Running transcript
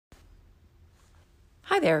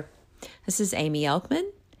Hi there. This is Amy Elkman,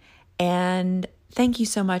 and thank you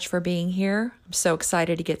so much for being here. I'm so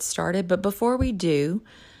excited to get started. But before we do,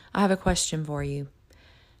 I have a question for you.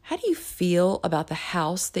 How do you feel about the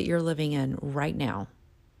house that you're living in right now?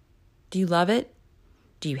 Do you love it?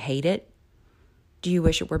 Do you hate it? Do you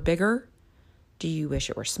wish it were bigger? Do you wish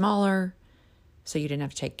it were smaller so you didn't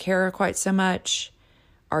have to take care of quite so much?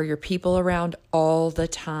 Are your people around all the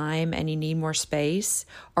time and you need more space?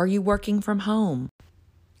 Are you working from home?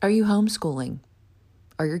 Are you homeschooling?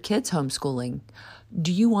 Are your kids homeschooling?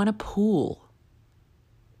 Do you want a pool?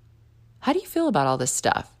 How do you feel about all this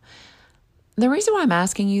stuff? The reason why I'm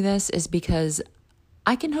asking you this is because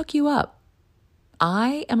I can hook you up.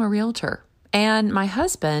 I am a realtor, and my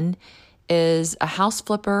husband is a house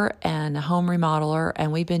flipper and a home remodeler,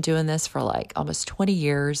 and we've been doing this for like almost 20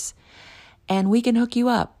 years, and we can hook you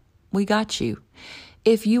up. We got you.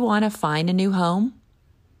 If you want to find a new home,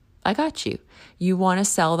 I got you. You want to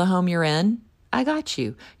sell the home you're in? I got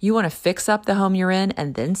you. You want to fix up the home you're in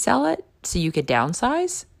and then sell it so you could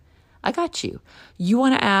downsize? I got you. You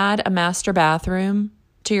want to add a master bathroom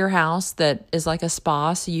to your house that is like a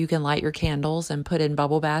spa so you can light your candles and put in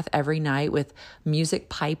bubble bath every night with music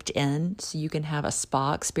piped in so you can have a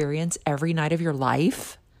spa experience every night of your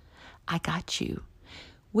life? I got you.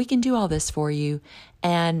 We can do all this for you.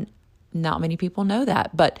 And not many people know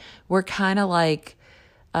that, but we're kind of like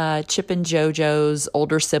Chip and JoJo's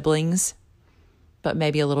older siblings, but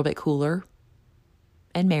maybe a little bit cooler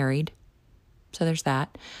and married. So there's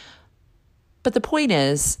that. But the point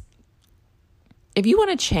is, if you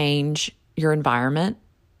want to change your environment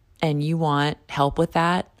and you want help with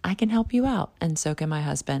that, I can help you out. And so can my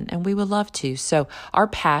husband. And we would love to. So our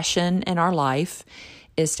passion in our life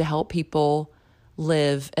is to help people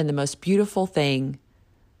live in the most beautiful thing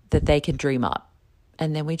that they can dream up.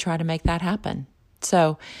 And then we try to make that happen.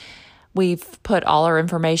 So we've put all our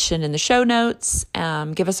information in the show notes.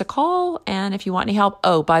 Give us a call. And if you want any help,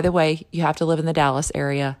 oh, by the way, you have to live in the Dallas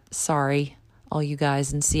area. Sorry, all you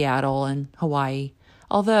guys in Seattle and Hawaii.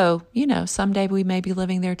 Although, someday we may be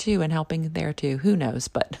living there too and helping there too. Who knows?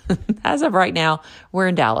 But as of right now, we're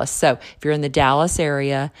in Dallas. So if you're in the Dallas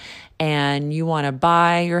area and you want to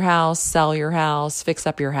buy your house, sell your house, fix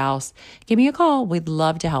up your house, give me a call. We'd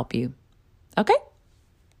love to help you. Okay?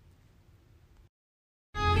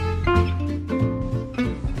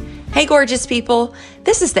 Hey, gorgeous people.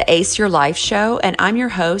 This is the Ace Your Life Show, and I'm your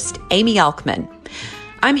host, Amy Elkman.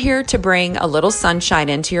 I'm here to bring a little sunshine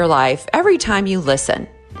into your life every time you listen.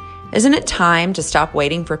 Isn't it time to stop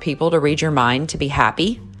waiting for people to read your mind to be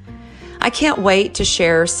happy? I can't wait to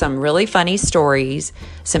share some really funny stories,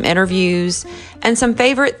 some interviews, and some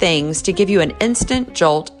favorite things to give you an instant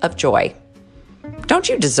jolt of joy. Don't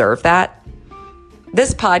you deserve that?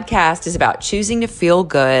 This podcast is about choosing to feel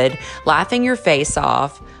good, laughing your face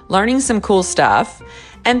off, learning some cool stuff,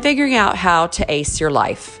 and figuring out how to ace your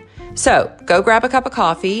life. So go grab a cup of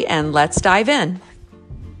coffee and let's dive in.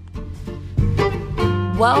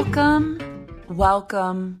 Welcome,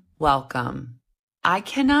 welcome, welcome. I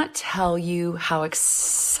cannot tell you how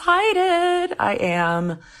excited I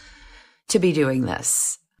am to be doing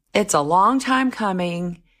this. It's a long time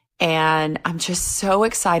coming, and I'm just so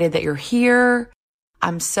excited that you're here.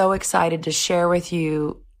 I'm so excited to share with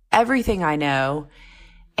you everything I know.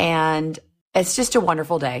 And it's just a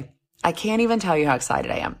wonderful day. I can't even tell you how excited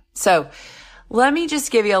I am. So let me just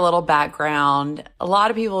give you a little background. A lot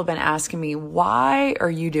of people have been asking me, why are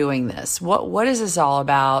you doing this? What is this all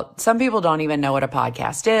about? Some people don't even know what a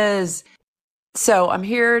podcast is. So I'm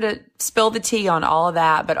here to spill the tea on all of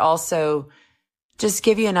that, but also just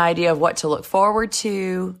give you an idea of what to look forward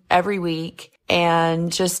to every week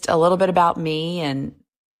and just a little bit about me and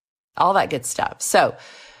all that good stuff. So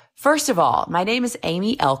first of all, my name is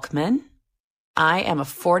Amy Elkman. I am a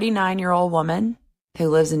 49-year-old woman who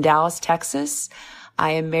lives in Dallas, Texas.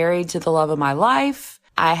 I am married to the love of my life.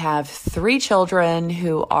 I have 3 children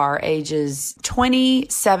who are ages 20,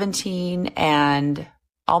 17, and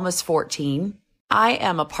almost 14. I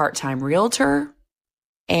am a part-time realtor,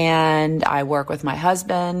 and I work with my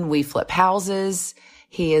husband. We flip houses.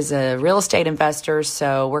 He is a real estate investor,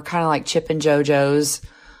 so we're kind of like Chip and JoJo's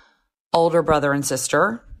older brother and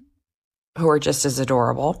sister, who are just as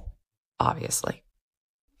adorable, obviously.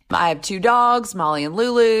 I have 2 dogs, Molly and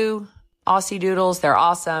Lulu, Aussie Doodles. They're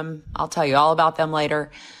awesome. I'll tell you all about them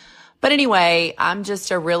later. But anyway, I'm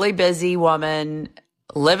just a really busy woman,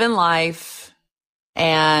 living life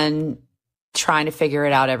and trying to figure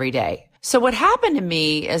it out every day. So what happened to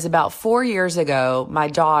me is about 4 years ago, my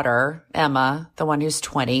daughter, Emma, the one who's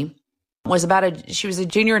 20, she was a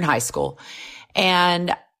junior in high school.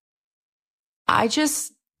 And I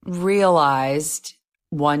just realized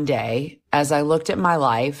one day as I looked at my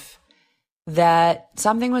life that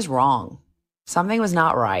something was wrong. Something was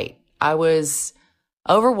not right. I was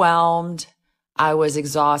overwhelmed. I was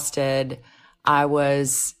exhausted. I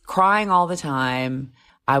was crying all the time.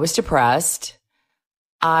 I was depressed.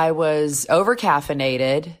 I was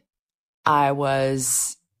over-caffeinated. I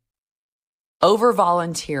was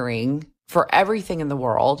over-volunteering for everything in the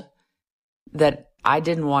world that I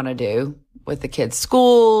didn't want to do with the kids'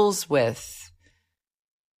 schools, with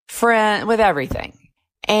everything.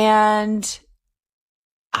 And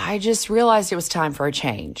I just realized it was time for a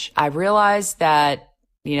change. I realized that,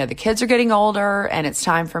 the kids are getting older and it's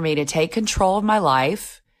time for me to take control of my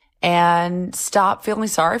life and stop feeling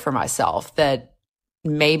sorry for myself, that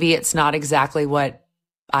maybe it's not exactly what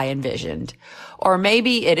I envisioned, or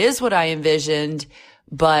maybe it is what I envisioned,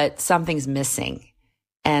 but something's missing.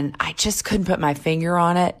 And I just couldn't put my finger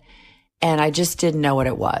on it. And I just didn't know what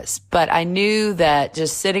it was. But I knew that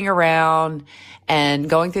just sitting around and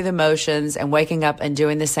going through the motions and waking up and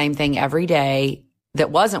doing the same thing every day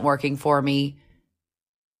that wasn't working for me.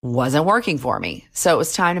 So it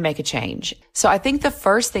was time to make a change. So I think the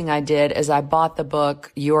first thing I did is I bought the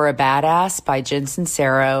book, You're a Badass by Jen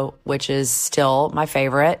Sincero, which is still my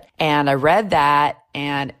favorite. And I read that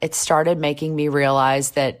and it started making me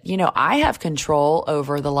realize that, I have control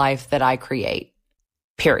over the life that I create,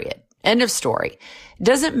 period. End of story. It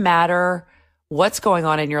doesn't matter what's going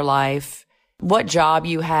on in your life, what job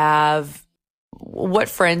you have, what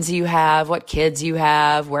friends you have, what kids you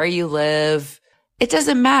have, where you live. It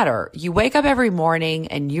doesn't matter. You wake up every morning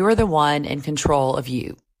and you're the one in control of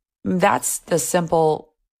you. That's the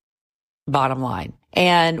simple bottom line.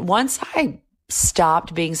 And once I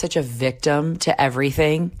stopped being such a victim to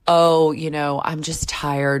everything, I'm just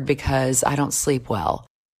tired because I don't sleep well,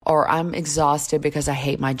 or I'm exhausted because I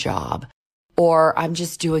hate my job, or I'm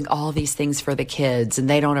just doing all these things for the kids and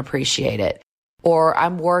they don't appreciate it, or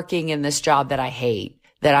I'm working in this job that I hate,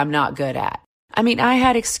 that I'm not good at. I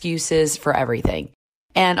had excuses for everything.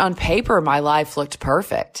 And on paper, my life looked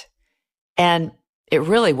perfect. And it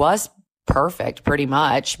really was perfect pretty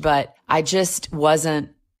much, but I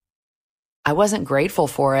wasn't grateful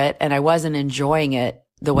for it and I wasn't enjoying it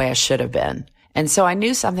the way I should have been. And so I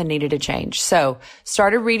knew something needed to change. So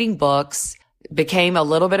started reading books, became a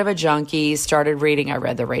little bit of a junkie, I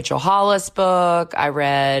read the Rachel Hollis book. I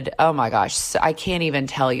read, oh my gosh, I can't even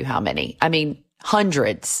tell you how many.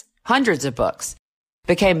 Hundreds of books.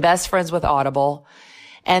 Became best friends with Audible.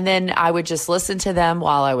 And then I would just listen to them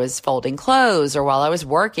while I was folding clothes or while I was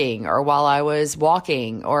working or while I was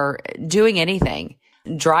walking or doing anything.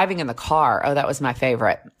 Driving in the car. Oh, that was my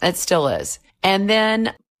favorite. It still is. And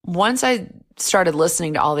then once I started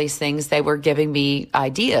listening to all these things, they were giving me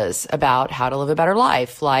ideas about how to live a better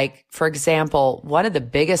life. Like, for example, one of the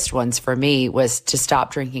biggest ones for me was to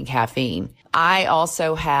stop drinking caffeine. I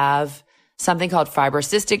also have something called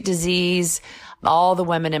fibrocystic disease. All the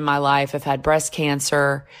women in my life have had breast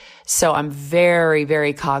cancer. So I'm very,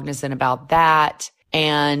 very cognizant about that.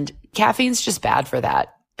 And caffeine's just bad for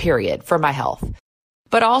that, period, for my health.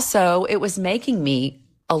 But also it was making me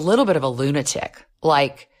a little bit of a lunatic.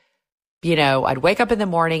 Like, I'd wake up in the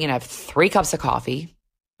morning and have 3 cups of coffee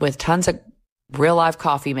with tons of real live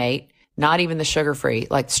Coffee Mate, not even the sugar-free,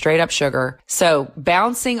 like straight up sugar. So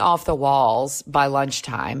bouncing off the walls by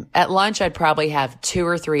lunchtime. At lunch, I'd probably have 2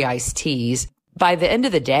 or 3 iced teas. By the end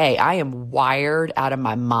of the day, I am wired out of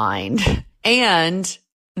my mind and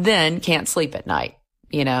then can't sleep at night,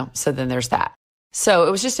 so then there's that. So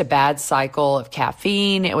it was just a bad cycle of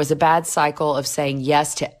caffeine. It was a bad cycle of saying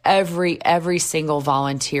yes to every single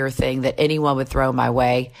volunteer thing that anyone would throw my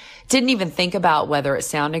way. Didn't even think about whether it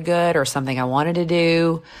sounded good or something I wanted to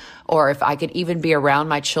do, or if I could even be around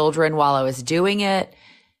my children while I was doing it,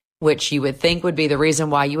 which you would think would be the reason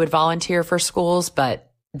why you would volunteer for schools,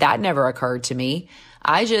 but that never occurred to me.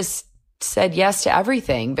 I just said yes to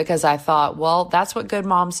everything because I thought, well, that's what good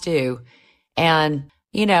moms do. And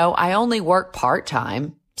I only work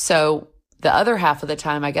part-time, so the other half of the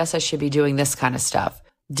time, I guess I should be doing this kind of stuff.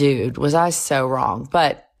 Dude, was I so wrong.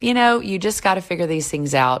 But, you just got to figure these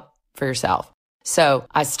things out for yourself. So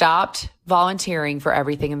I stopped volunteering for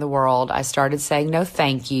everything in the world. I started saying no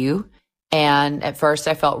thank you. And at first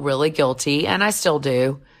I felt really guilty, and I still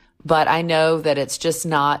do. But I know that it's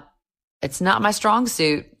not my strong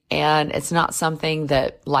suit, and it's not something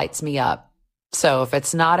that lights me up. So if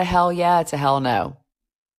it's not a hell yeah, it's a hell no.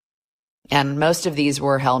 And most of these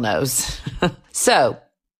were hell no's. So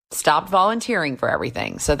stopped volunteering for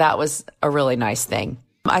everything. So that was a really nice thing.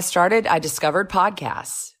 I discovered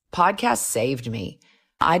podcasts. Podcasts saved me.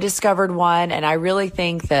 I discovered one, and I really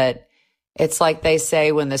think that It's like they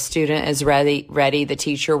say, when the student is ready, the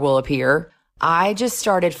teacher will appear. I just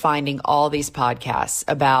started finding all these podcasts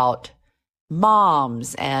about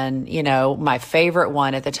moms. And, my favorite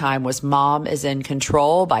one at the time was Mom is in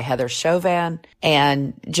Control by Heather Chauvin.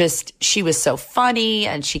 And she was so funny,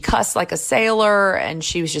 and she cussed like a sailor, and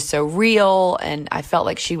she was just so real. And I felt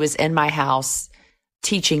like she was in my house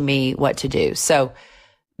teaching me what to do. So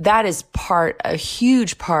that is a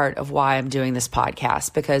huge part of why I'm doing this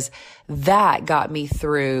podcast, because that got me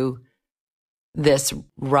through this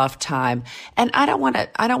rough time. And I don't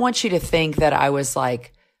want you to think that I was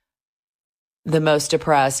like the most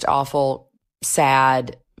depressed, awful,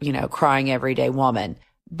 sad, crying everyday woman.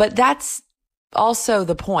 But that's also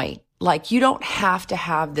the point. Like, you don't have to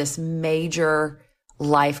have this major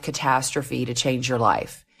life catastrophe to change your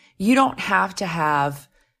life. You don't have to have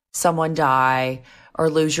someone die or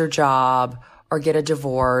lose your job or get a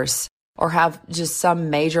divorce or have just some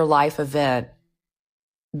major life event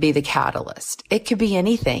be the catalyst. It could be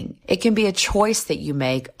anything. It can be a choice that you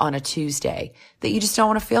make on a Tuesday that you just don't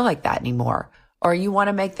want to feel like that anymore. Or you want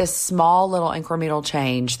to make this small little incremental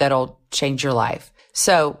change that'll change your life.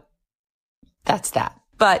 So that's that.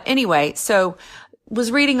 But anyway, so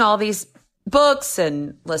was reading all these books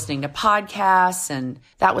and listening to podcasts, and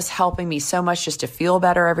that was helping me so much just to feel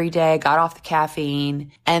better every day. Got off the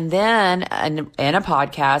caffeine. And then in a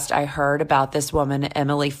podcast, I heard about this woman,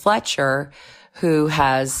 Emily Fletcher, who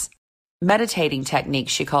has meditating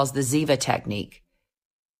techniques she calls the Ziva technique.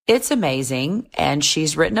 It's amazing. And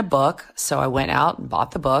she's written a book. So I went out and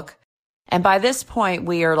bought the book. And by this point,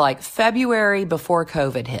 we are like February before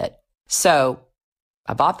COVID hit. So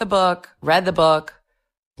I bought the book, read the book,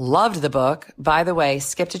 loved the book. By the way,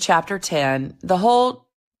 skip to chapter 10. The whole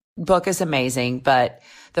book is amazing, but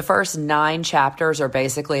the first 9 chapters are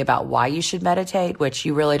basically about why you should meditate, which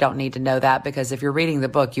you really don't need to know that, because if you're reading the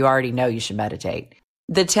book, you already know you should meditate.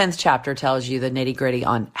 The 10th chapter tells you the nitty-gritty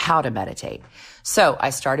on how to meditate. So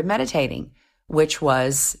I started meditating, which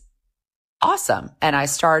was awesome. And I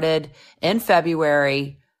started in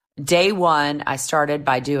February. Day 1, I started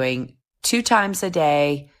by doing 2 times a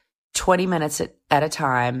day, 20 minutes at a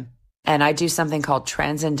time. And I do something called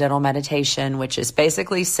transcendental meditation, which is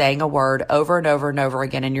basically saying a word over and over and over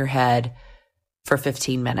again in your head for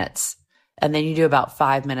 15 minutes. And then you do about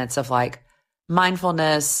 5 minutes of like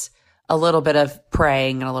mindfulness, a little bit of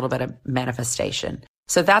praying, and a little bit of manifestation.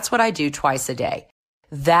 So that's what I do twice a day.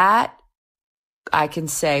 That, I can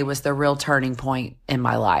say, was the real turning point in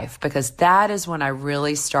my life, because that is when I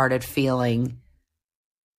really started feeling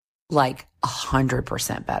like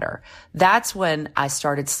 100% better. That's when I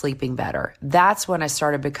started sleeping better. That's when I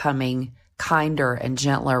started becoming kinder and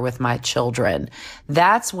gentler with my children.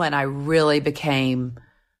 That's when I really became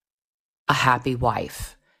a happy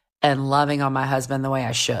wife and loving on my husband the way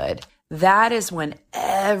I should. That is when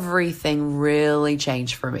everything really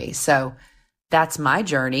changed for me. So that's my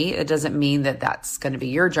journey. It doesn't mean that that's going to be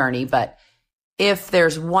your journey, but if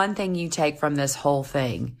there's one thing you take from this whole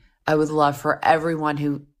thing, I would love for everyone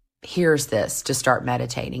who hears this to start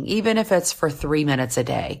meditating, even if it's for 3 minutes a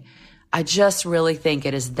day. I just really think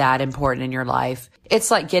it is that important in your life.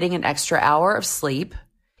 It's like getting an extra hour of sleep.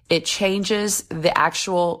 It changes the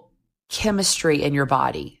actual chemistry in your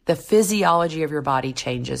body. The physiology of your body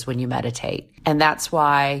changes when you meditate. And that's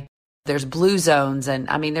why there's blue zones. And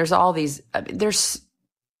there's all these, there's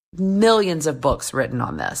millions of books written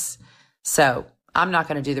on this. So I'm not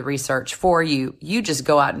going to do the research for you. You just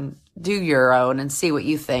go out and do your own and see what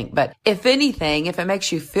you think. But if anything, if it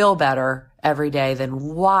makes you feel better every day,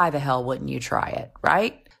 then why the hell wouldn't you try it,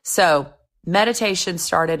 right? So meditation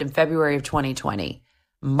started in February of 2020.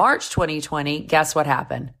 March 2020, guess what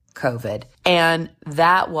happened? COVID. And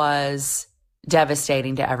that was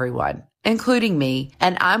devastating to everyone, including me.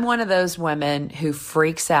 And I'm one of those women who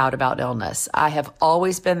freaks out about illness. I have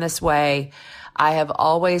always been this way. I have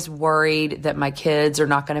always worried that my kids are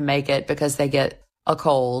not going to make it because they get a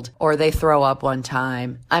cold or they throw up one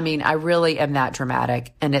time. I really am that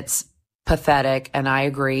dramatic, and it's pathetic, and I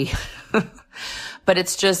agree. But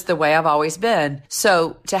it's just the way I've always been.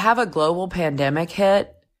 So to have a global pandemic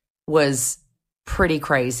hit was pretty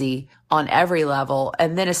crazy on every level.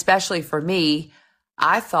 And then especially for me,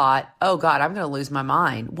 I thought, oh God, I'm going to lose my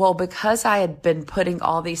mind. Well, because I had been putting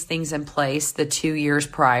all these things in place the 2 years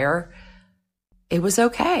prior, it was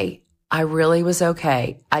okay. I really was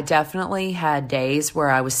okay. I definitely had days where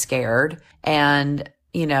I was scared, and,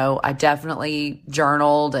 I definitely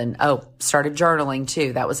journaled and, started journaling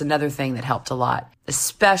too. That was another thing that helped a lot,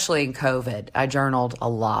 especially in COVID. I journaled a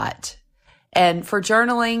lot. And for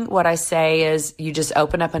journaling, what I say is you just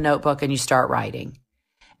open up a notebook and you start writing.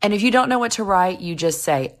 And if you don't know what to write, you just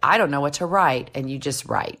say, I don't know what to write. And you just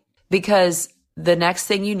write, because the next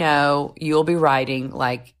thing you know, you'll be writing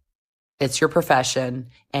like it's your profession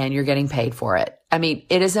and you're getting paid for it. I mean,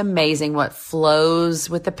 it is amazing what flows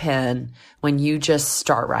with the pen when you just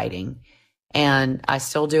start writing. And I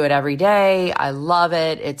still do it every day. I love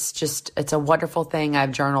it. It's a wonderful thing. I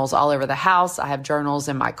have journals all over the house. I have journals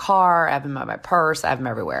in my car. I have them in my purse. I have them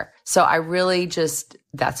everywhere. So I really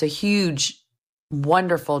that's a huge,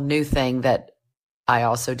 wonderful new thing that I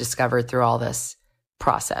also discovered through all this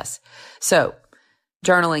process. So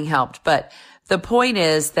journaling helped. But the point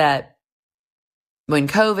is that when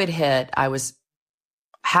COVID hit, I was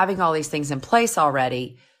having all these things in place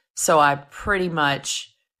already. So I pretty much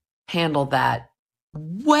handled that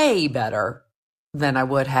way better than I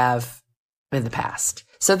would have in the past.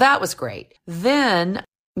 So that was great. Then,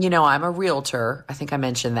 I'm a realtor. I think I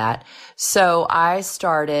mentioned that. So I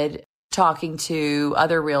started talking to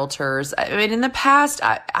other realtors. I mean, in the past,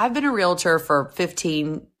 I've been a realtor for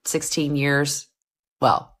 15, 16 years.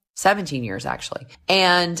 Well, 17 years actually.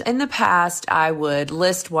 And in the past, I would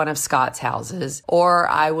list one of Scott's houses, or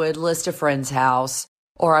I would list a friend's house,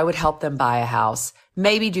 or I would help them buy a house,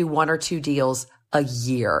 maybe do 1 or 2 deals a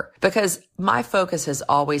year, because my focus has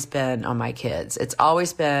always been on my kids. It's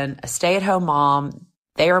always been a stay-at-home mom.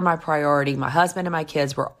 They are my priority. My husband and my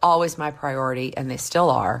kids were always my priority, and they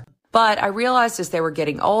still are. But I realized as they were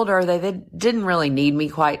getting older, they didn't really need me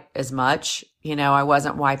quite as much. I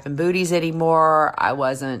wasn't wiping booties anymore. I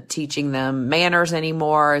wasn't teaching them manners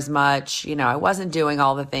anymore as much. I wasn't doing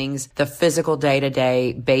all the things, the physical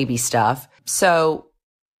day-to-day baby stuff. So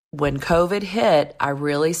when COVID hit, I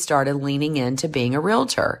really started leaning into being a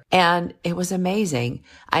realtor, and it was amazing.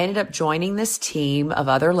 I ended up joining this team of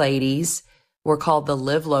other ladies. We're called the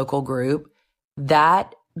Live Local Group.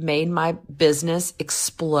 That made my business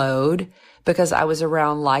explode because I was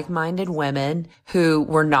around like-minded women who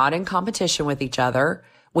were not in competition with each other.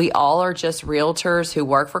 We all are just realtors who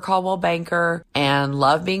work for Coldwell Banker and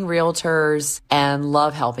love being realtors and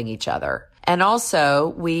love helping each other. And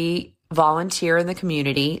also we volunteer in the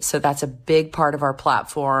community. So that's a big part of our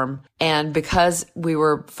platform. And because we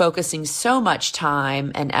were focusing so much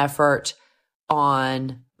time and effort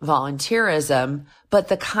on volunteerism, but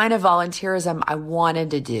the kind of volunteerism I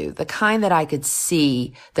wanted to do, the kind that I could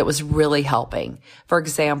see that was really helping. For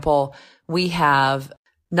example, we have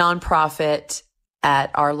nonprofit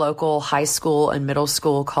at our local high school and middle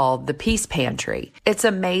school called the Peace Pantry. It's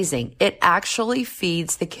amazing. It actually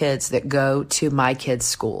feeds the kids that go to my kids'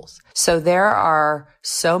 schools. So there are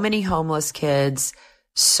so many homeless kids,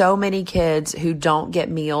 so many kids who don't get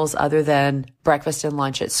meals other than breakfast and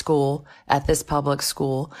lunch at school, at this public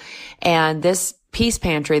school. And this Peace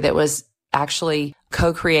Pantry that was actually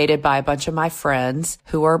co-created by a bunch of my friends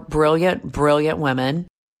who are brilliant, brilliant women.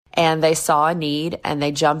 And they saw a need and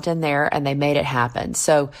they jumped in there and they made it happen.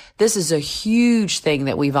 So this is a huge thing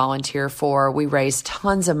that we volunteer for. We raise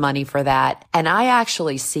tons of money for that. And I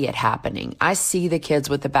actually see it happening. I see the kids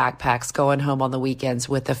with the backpacks going home on the weekends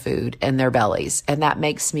with the food in their bellies. And that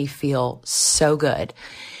makes me feel so good.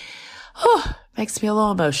 Oh, makes me a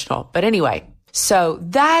little emotional. But anyway, so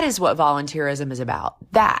that is what volunteerism is about.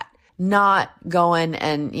 That, not going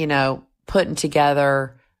and, putting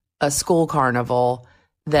together a school carnival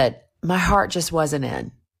that my heart just wasn't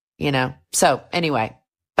in, So anyway,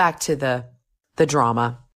 back to the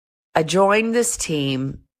drama. I joined this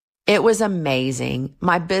team. It was amazing.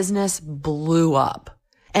 My business blew up.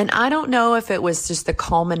 And I don't know if it was just the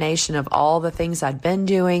culmination of all the things I'd been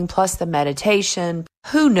doing, plus the meditation.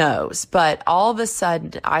 Who knows? But all of a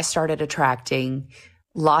sudden, I started attracting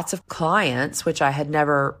lots of clients, which I had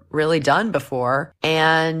never really done before,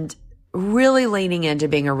 and really leaning into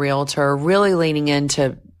being a realtor, really leaning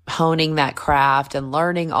into honing that craft and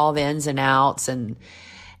learning all the ins and outs and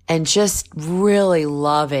just really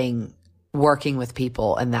loving working with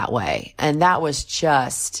people in that way. And that was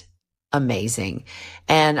just amazing.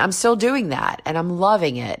 And I'm still doing that and I'm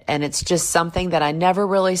loving it. And it's just something that I never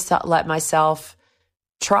really let myself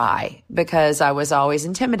try because I was always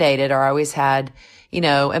intimidated or I always had,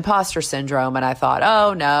 imposter syndrome. And I thought,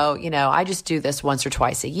 oh no, I just do this once or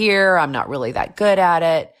twice a year. I'm not really that good at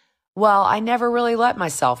it. Well, I never really let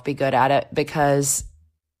myself be good at it because,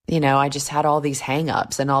 I just had all these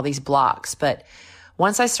hangups and all these blocks. But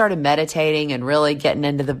once I started meditating and really getting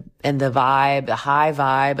into the vibe, the high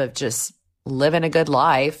vibe of just living a good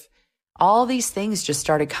life, all these things just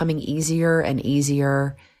started coming easier and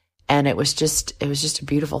easier. And it was just a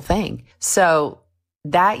beautiful thing. So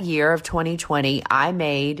that year of 2020, I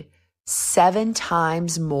made 7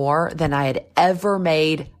 times more than I had ever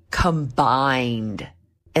made combined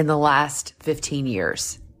in the last 15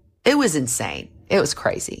 years. It was insane. It was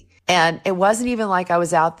crazy. And it wasn't even like I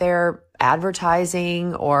was out there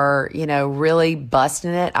advertising or, really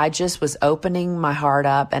busting it. I just was opening my heart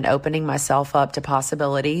up and opening myself up to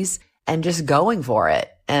possibilities and just going for it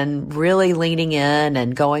and really leaning in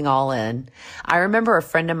and going all in. I remember a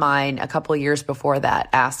friend of mine a couple of years before that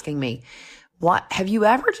asking me, "What, have you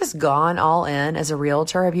ever just gone all in as a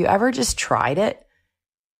realtor? Have you ever just tried it?"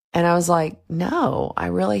 And I was like, no, I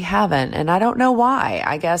really haven't. And I don't know why.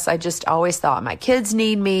 I guess I just always thought my kids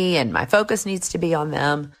need me and my focus needs to be on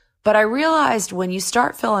them. But I realized when you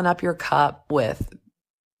start filling up your cup with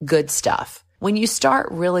good stuff, when you start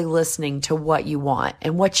really listening to what you want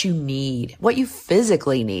and what you need, what you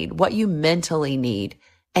physically need, what you mentally need,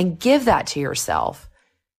 and give that to yourself,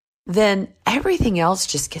 then everything else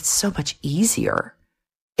just gets so much easier.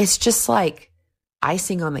 It's just like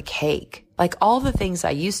icing on the cake. Like all the things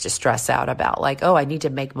I used to stress out about, like, oh, I need to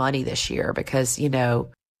make money this year because,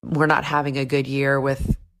 we're not having a good year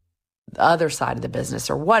with the other side of the business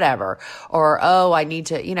or whatever. Or, oh, I need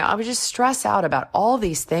to, I would just stress out about all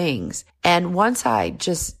these things. And once I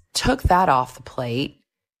just took that off the plate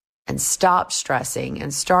and stopped stressing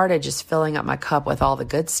and started just filling up my cup with all the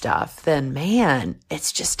good stuff, then man,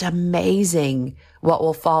 it's just amazing what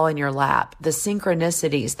will fall in your lap, the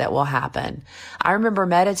synchronicities that will happen. I remember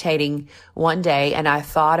meditating one day and I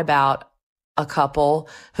thought about a couple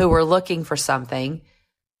who were looking for something.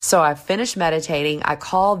 So I finished meditating. I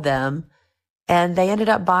called them and they ended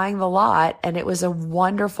up buying the lot and it was a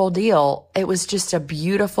wonderful deal. It was just a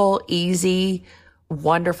beautiful, easy,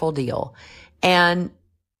 wonderful deal. And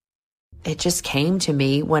it just came to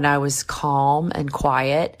me when I was calm and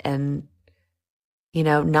quiet and,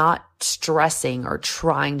 not stressing or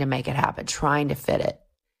trying to make it happen, trying to fit it.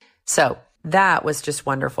 So that was just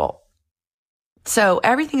wonderful. So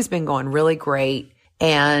everything's been going really great.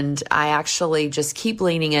 And I actually just keep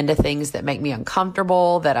leaning into things that make me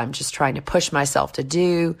uncomfortable, that I'm just trying to push myself to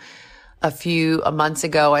do. A few months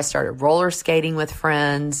ago, I started roller skating with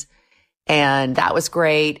friends. And that was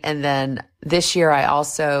great. And then this year I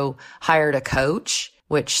also hired a coach,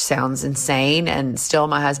 which sounds insane. And still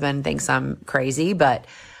my husband thinks I'm crazy, but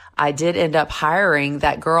I did end up hiring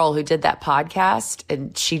that girl who did that podcast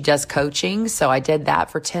and she does coaching. So I did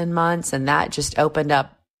that for 10 months and that just opened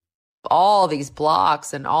up all these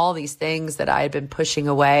blocks and all these things that I had been pushing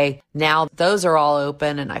away. Now those are all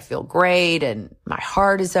open and I feel great and my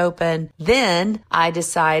heart is open. Then I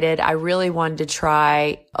decided I really wanted to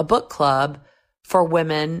try a book club for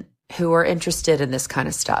women who are interested in this kind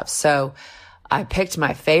of stuff. So I picked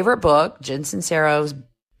my favorite book, Jen Sincero's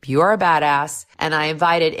You Are a Badass, and I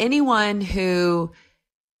invited anyone who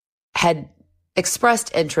had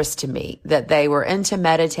expressed interest to me, that they were into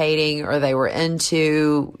meditating or they were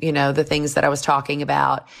into, the things that I was talking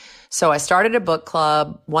about. So I started a book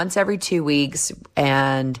club once every 2 weeks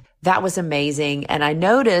and that was amazing. And I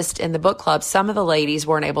noticed in the book club, some of the ladies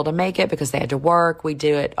weren't able to make it because they had to work. We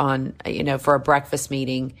do it on, for a breakfast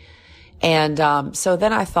meeting. And so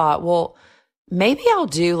then I thought, well, maybe I'll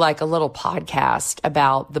do like a little podcast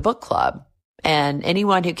about the book club and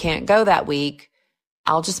anyone who can't go that week,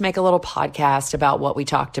 I'll just make a little podcast about what we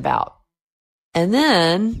talked about. And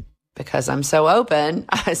then, because I'm so open,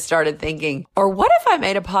 I started thinking, or what if I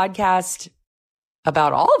made a podcast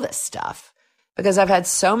about all this stuff? Because I've had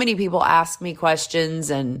so many people ask me questions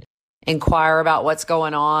and inquire about what's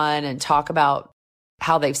going on and talk about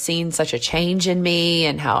how they've seen such a change in me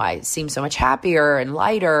and how I seem so much happier and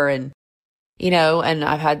lighter and and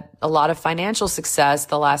I've had a lot of financial success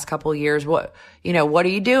the last couple of years. What are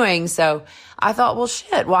you doing? So I thought, well,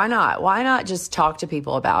 shit, why not? Why not just talk to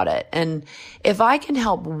people about it? And if I can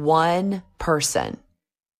help one person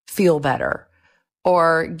feel better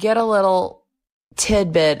or get a little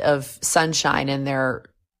tidbit of sunshine in their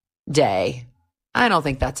day, I don't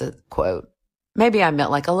think that's a quote. Maybe I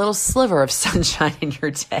meant like a little sliver of sunshine in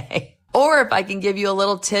your day. Or if I can give you a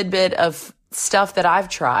little tidbit of stuff that I've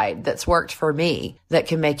tried that's worked for me that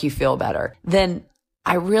can make you feel better, then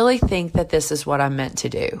I really think that this is what I'm meant to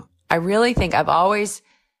do. I really think I've always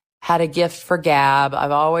had a gift for gab.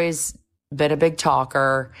 I've always been a big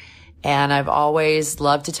talker and I've always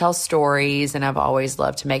loved to tell stories and I've always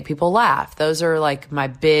loved to make people laugh. Those are like my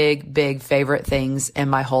big, big favorite things in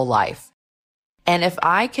my whole life. And if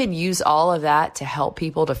I can use all of that to help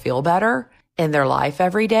people to feel better in their life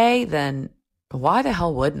every day, then why the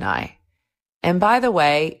hell wouldn't I? And by the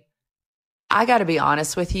way, I got to be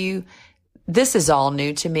honest with you, this is all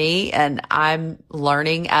new to me and I'm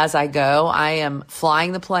learning as I go. I am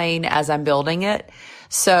flying the plane as I'm building it.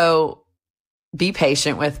 So be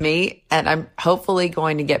patient with me and I'm hopefully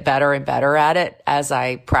going to get better and better at it as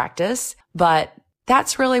I practice. But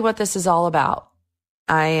that's really what this is all about.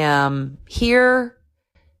 I am here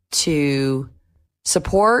to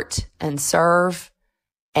support and serve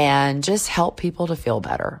and just help people to feel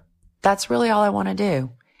better. That's really all I want to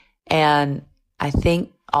do. And I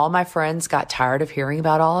think all my friends got tired of hearing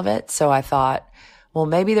about all of it. So I thought, well,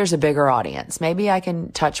 maybe there's a bigger audience. Maybe I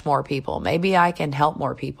can touch more people. Maybe I can help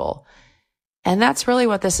more people. And that's really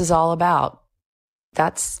what this is all about.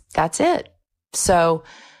 That's it. So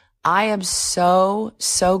I am so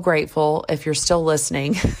grateful if you're still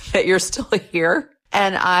listening, that you're still here.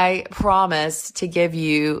 And I promise to give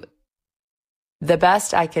you the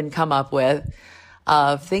best I can come up with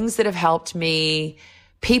of things that have helped me,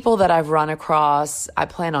 people that I've run across. I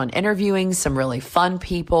plan on interviewing some really fun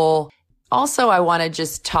people. Also, I want to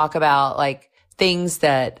just talk about like things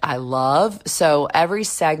that I love. So every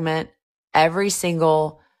segment, every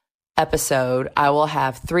single episode, I will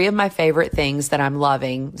have 3 of my favorite things that I'm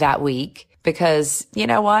loving that week, because you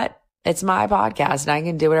know what? It's my podcast and I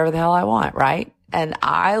can do whatever the hell I want, right? And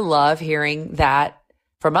I love hearing that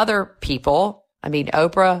from other people. I mean,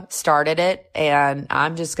 Oprah started it and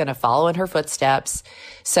I'm just going to follow in her footsteps.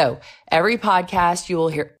 So every podcast you will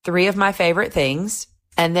hear 3 of my favorite things.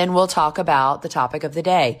 And then we'll talk about the topic of the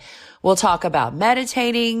day. We'll talk about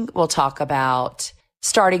meditating. We'll talk about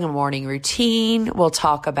starting a morning routine. We'll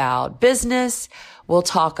talk about business. We'll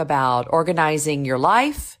talk about organizing your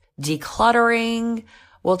life, decluttering.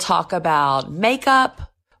 We'll talk about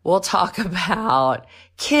makeup. We'll talk about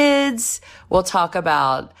kids. We'll talk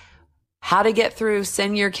about how to get through,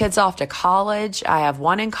 send your kids off to college. I have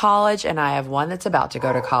one in college and I have one that's about to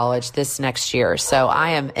go to college this next year. So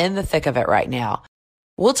I am in the thick of it right now.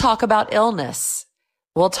 We'll talk about illness.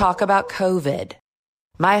 We'll talk about COVID.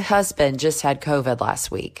 My husband just had COVID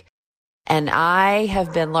last week, and I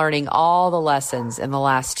have been learning all the lessons in the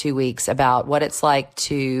last 2 weeks about what it's like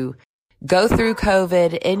to go through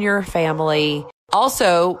COVID in your family.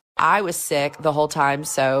 Also, I was sick the whole time,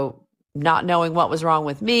 so not knowing what was wrong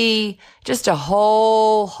with me, just a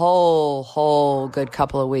whole good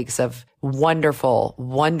couple of weeks of wonderful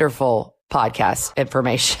podcast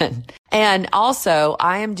information. And also,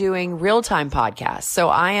 I am doing real-time podcasts. So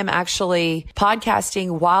I am actually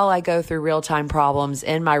podcasting while I go through real-time problems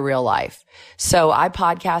in my real life. So I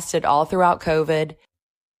podcasted all throughout COVID.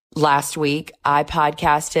 Last week, I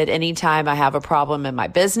podcasted anytime I have a problem in my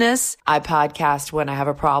business. I podcast when I have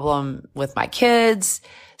a problem with my kids.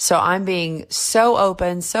 So I'm being so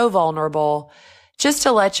open, so vulnerable, just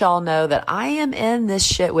to let y'all know that I am in this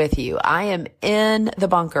shit with you. I am in the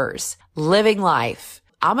bunkers, living life.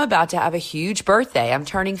 I'm about to have a huge birthday. I'm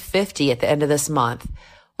turning 50 at the end of this month.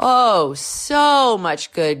 Oh, so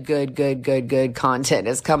much good content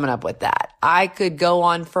is coming up with that. I could go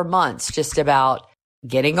on for months just about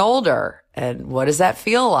getting older and what does that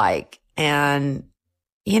feel like? And,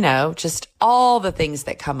 you know, just all the things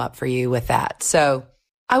that come up for you with that. So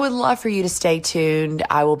I would love for you to stay tuned.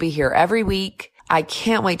 I will be here every week. I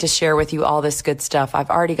can't wait to share with you all this good stuff. I've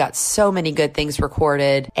already got so many good things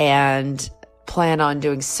recorded and plan on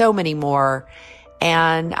doing so many more.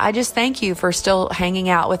 And I just thank you for still hanging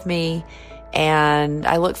out with me. And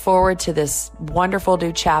I look forward to this wonderful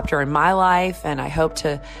new chapter in my life. And I hope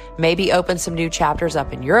to maybe open some new chapters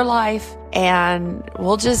up in your life. And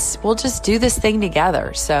we'll just do this thing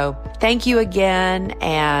together. So thank you again.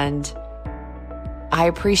 And I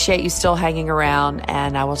appreciate you still hanging around.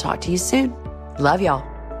 And I will talk to you soon. Love y'all.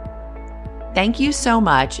 Thank you so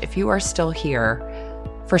much, if you are still here,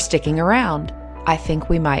 for sticking around. I think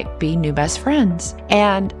we might be new best friends.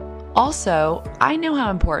 And also, I know how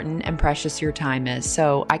important and precious your time is,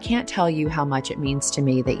 so I can't tell you how much it means to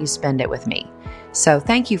me that you spend it with me. So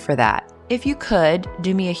thank you for that. If you could,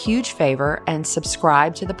 do me a huge favor and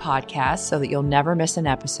subscribe to the podcast so that you'll never miss an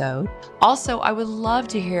episode. Also, I would love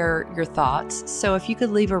to hear your thoughts, so if you could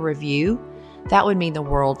leave a review, that would mean the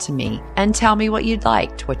world to me. And tell me what you'd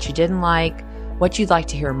liked, what you didn't like, what you'd like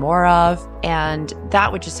to hear more of. And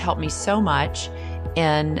that would just help me so much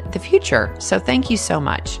in the future. So thank you so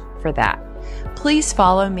much for that. Please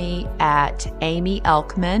follow me at Amy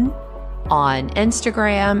Elkman on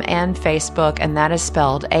Instagram and Facebook, and that is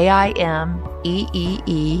spelled AIMEEELKMAN.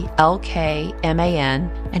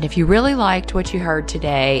 And if you really liked what you heard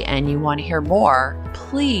today and you want to hear more,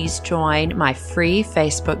 please join my free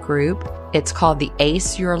Facebook group. It's called the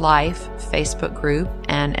Ace Your Life Facebook group,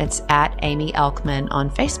 and it's at Amy Elkman on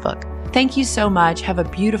Facebook. Thank you so much. Have a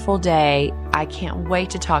beautiful day. I can't wait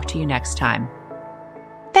to talk to you next time.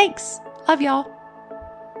 Thanks. Love y'all.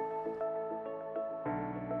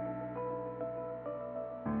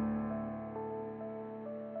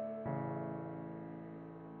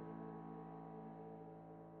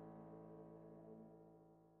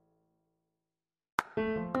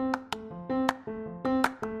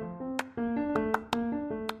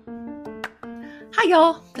 Hi,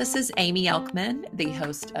 y'all. This is Amy Elkman, the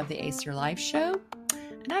host of the Ace Your Life show.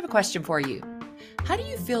 And I have a question for you. How do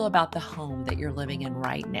you feel about the home that you're living in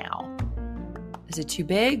right now? Is it too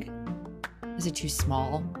big? Is it too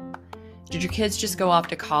small? Did your kids just go off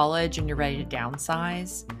to college and you're ready to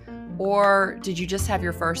downsize? Or did you just have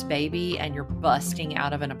your first baby and you're busting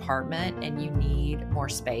out of an apartment and you need more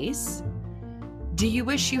space? Do you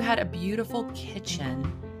wish you had a beautiful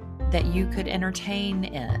kitchen that you could entertain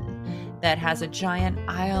in, that has a giant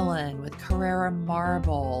island with Carrara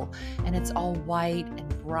marble and it's all white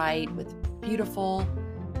and bright with beautiful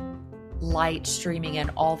light streaming in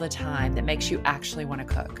all the time that makes you actually want to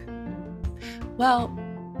cook? Well,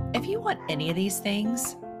 if you want any of these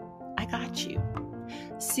things, I got you.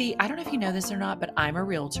 See, I don't know if you know this or not, but I'm a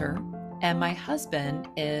realtor and my husband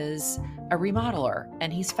is a remodeler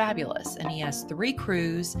and he's fabulous. And he has 3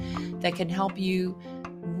 crews that can help you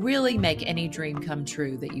really make any dream come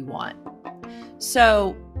true that you want.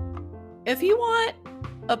 So if you want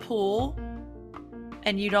a pool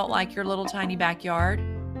and you don't like your little tiny backyard,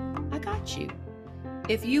 I got you.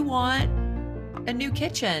 If you want a new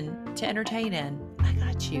kitchen to entertain in, I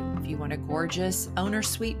got you. If you want a gorgeous owner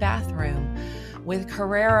suite bathroom with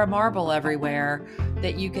Carrara marble everywhere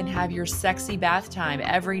that you can have your sexy bath time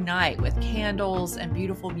every night with candles and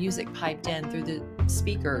beautiful music piped in through the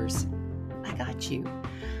speakers, I got you.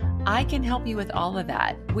 I can help you with all of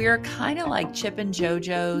that. We're kind of like Chip and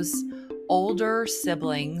JoJo's older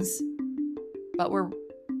siblings, but we're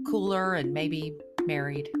cooler and maybe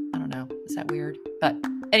married. I don't know. Is that weird? But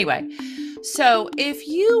anyway, so if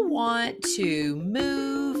you want to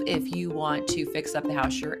move, if you want to fix up the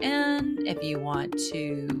house you're in, if you want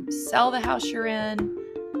to sell the house you're in,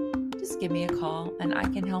 just give me a call and I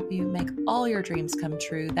can help you make all your dreams come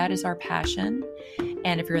true. That is our passion.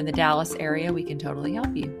 And if you're in the Dallas area, we can totally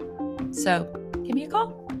help you. So give me a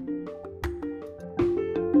call.